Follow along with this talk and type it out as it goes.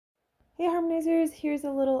Harmonizers, here's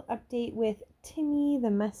a little update with Timmy the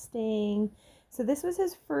Mustang. So this was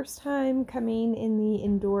his first time coming in the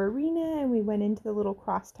indoor arena, and we went into the little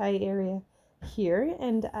cross tie area here,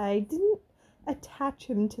 and I didn't attach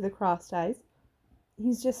him to the cross ties.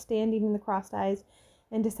 He's just standing in the cross ties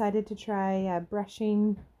and decided to try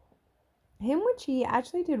brushing him, which he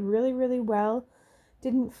actually did really well.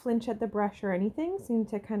 Didn't flinch at the brush or anything, seemed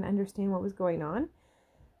to kind of understand what was going on.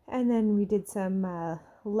 And then we did some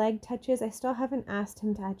leg touches. I still haven't asked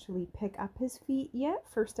him to actually pick up his feet yet.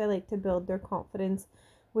 First, I like to build their confidence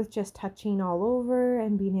with just touching all over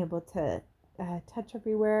and being able to touch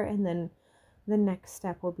everywhere. And then the next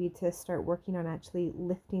step will be to start working on actually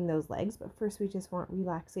lifting those legs. But first, we just want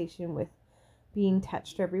relaxation with being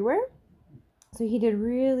touched everywhere. So he did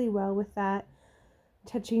really well with that,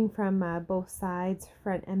 touching from both sides,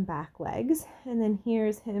 front and back legs. And then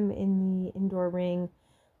here's him in the indoor ring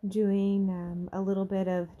doing a little bit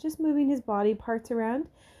of just moving his body parts around,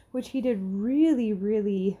 which he did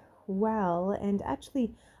really well. And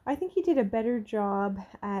actually, I think he did a better job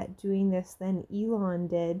at doing this than Elon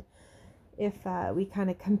did. If we kind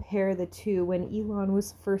of compare the two, when Elon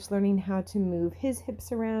was first learning how to move his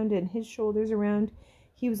hips around and his shoulders around,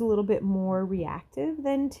 he was a little bit more reactive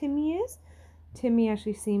than Timmy is. Timmy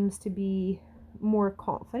actually seems to be more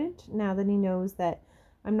confident now that he knows that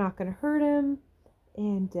I'm not going to hurt him,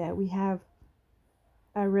 and we have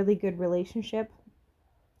a really good relationship.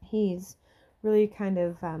 He's really kind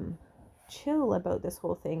of chill about this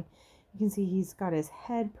whole thing. You can see he's got his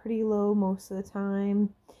head pretty low most of the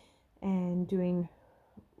time and doing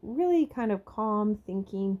really kind of calm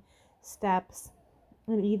thinking steps,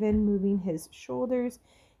 and even moving his shoulders.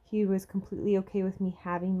 He was completely okay with me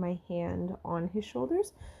having my hand on his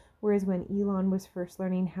shoulders, whereas when Elon was first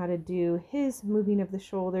learning how to do his moving of the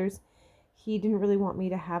shoulders, he didn't really want me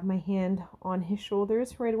to have my hand on his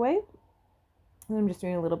shoulders right away. And I'm just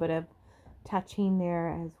doing a little bit of touching there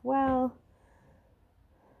as well.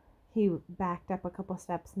 He backed up a couple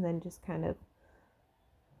steps and then just kind of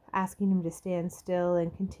asking him to stand still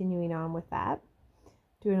and continuing on with that.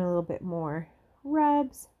 Doing a little bit more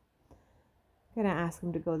rubs. Gonna ask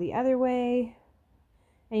him to go the other way.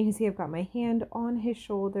 And you can see I've got my hand on his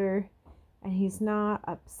shoulder and he's not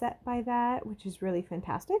upset by that, which is really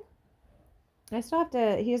fantastic. I still have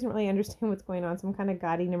to, he doesn't really understand what's going on, so I'm kind of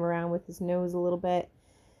guiding him around with his nose a little bit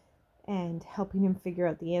and helping him figure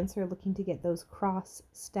out the answer, looking to get those cross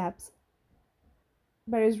steps.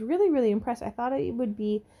 But I was really impressed. I thought it would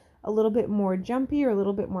be a little bit more jumpy or a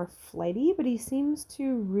little bit more flighty, but he seems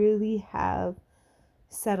to really have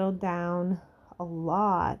settled down a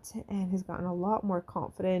lot and has gotten a lot more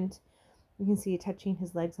confident. You can see touching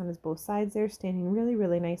his legs on his both sides there, standing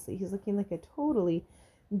really nicely. He's looking like a totally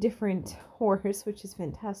different horse, which is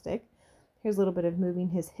fantastic. Here's a little bit of moving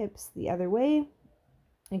his hips the other way.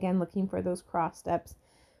 Again, looking for those cross steps,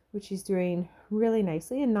 which he's doing really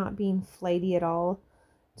nicely and not being flighty at all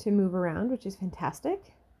to move around, which is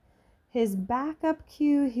fantastic. His backup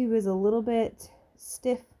cue, he was a little bit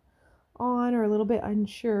stiff on or a little bit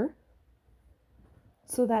unsure.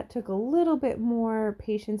 So that took a little bit more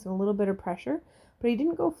patience and a little bit of pressure, but he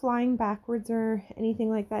didn't go flying backwards or anything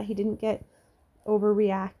like that. He didn't get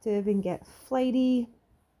overreactive and get flighty.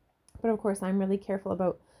 But of course, I'm really careful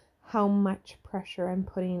about how much pressure I'm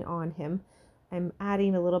putting on him. I'm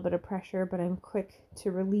adding a little bit of pressure, but I'm quick to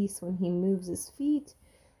release when he moves his feet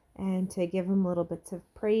and to give him little bits of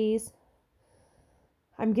praise.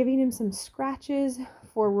 I'm giving him some scratches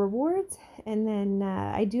for rewards, and then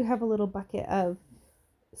I do have a little bucket of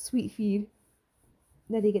sweet feed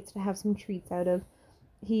that he gets to have some treats out of.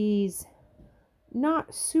 He's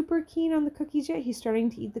not super keen on the cookies yet. He's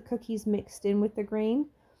starting to eat the cookies mixed in with the grain,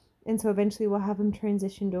 and so eventually we'll have him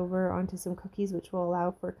transitioned over onto some cookies, which will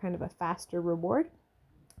allow for kind of a faster reward.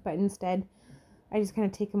 But instead, I just kind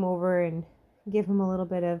of take him over and give him a little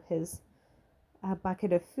bit of his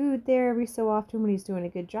bucket of food there every so often when he's doing a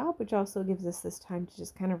good job, which also gives us this time to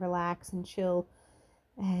just kind of relax and chill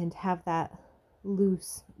and have that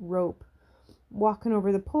loose rope. Walking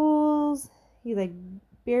over the poles, he like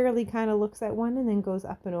barely kind of looks at one and then goes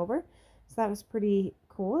up and over. So that was pretty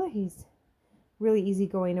cool. He's really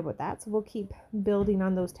easygoing about that. So we'll keep building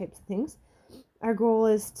on those types of things. Our goal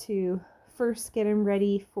is to first get him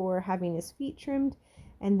ready for having his feet trimmed,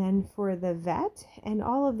 and then for the vet, and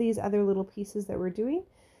all of these other little pieces that we're doing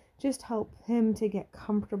just help him to get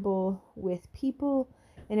comfortable with people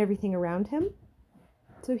and everything around him.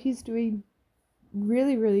 So he's doing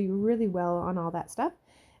really well on all that stuff.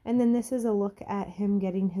 And then this is a look at him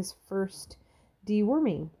getting his first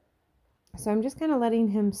deworming. So I'm just kind of letting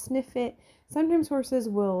him sniff it. Sometimes horses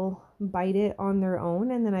will bite it on their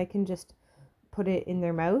own, and then I can just put it in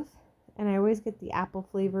their mouth. And I always get the apple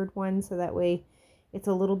flavored one, so that way it's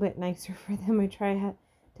a little bit nicer for them. I try to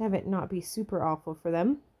have it not be super awful for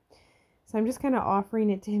them. So I'm just kind of offering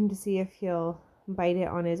it to him to see if he'll bite it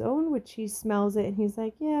on his own, which he smells it and he's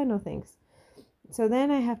like, yeah, no thanks. So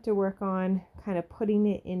then I have to work on kind of putting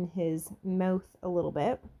it in his mouth a little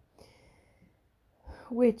bit,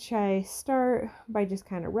 which I start by just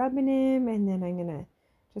kind of rubbing him, and then I'm going to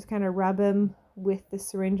just kind of rub him with the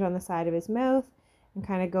syringe on the side of his mouth and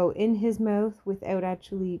kind of go in his mouth without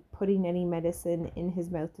actually putting any medicine in his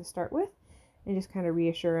mouth to start with, and just kind of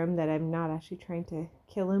reassure him that I'm not actually trying to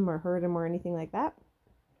kill him or hurt him or anything like that.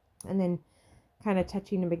 And then kind of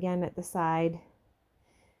touching him again at the side.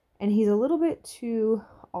 And he's a little bit too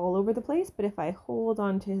all over the place, but if I hold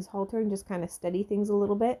on to his halter and just kind of steady things a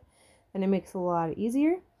little bit, then it makes it a lot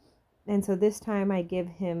easier. And so this time I give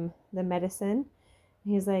him the medicine.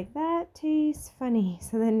 And he's like, that tastes funny.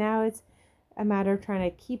 So then now it's a matter of trying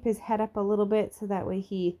to keep his head up a little bit so that way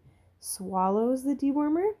he swallows the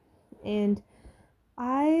dewormer. And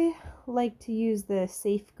I like to use the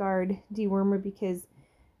Safeguard dewormer because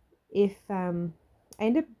if I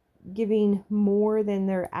end up giving more than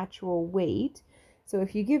their actual weight, so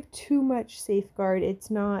if you give too much Safeguard, it's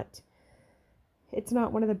not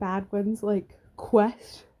one of the bad ones like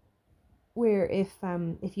Quest, where if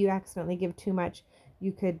you accidentally give too much,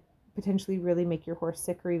 you could potentially really make your horse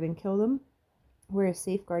sick or even kill them, whereas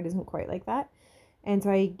Safeguard isn't quite like that. And so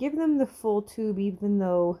I give them the full tube even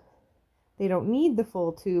though they don't need the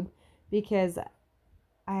full tube, because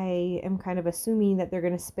I am kind of assuming that they're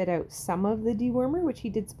going to spit out some of the dewormer, which he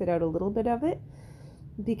did spit out a little bit of it,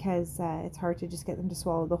 because it's hard to just get them to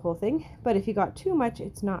swallow the whole thing. But if you got too much,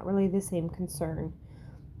 it's not really the same concern.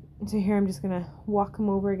 So here I'm just going to walk him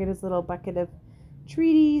over, get his little bucket of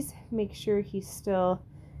treaties, make sure he's still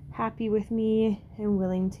happy with me and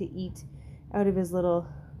willing to eat out of his little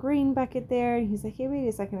grain bucket there. And he's like, hey, wait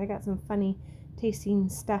a second, I got some funny tasting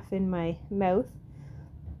stuff in my mouth.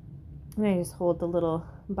 And I just hold the little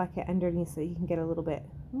bucket underneath so you can get a little bit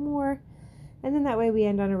more. And then that way we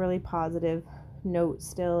end on a really positive note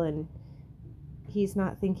still, and he's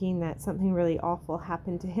not thinking that something really awful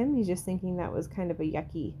happened to him. He's just thinking that was kind of a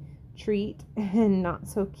yucky treat and not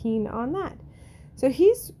so keen on that. So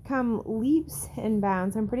he's come leaps and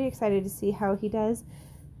bounds. I'm pretty excited to see how he does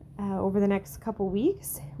over the next couple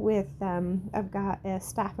weeks with I've got a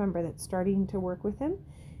staff member that's starting to work with him,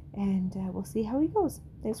 and we'll see how he goes.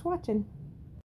 Thanks for watching.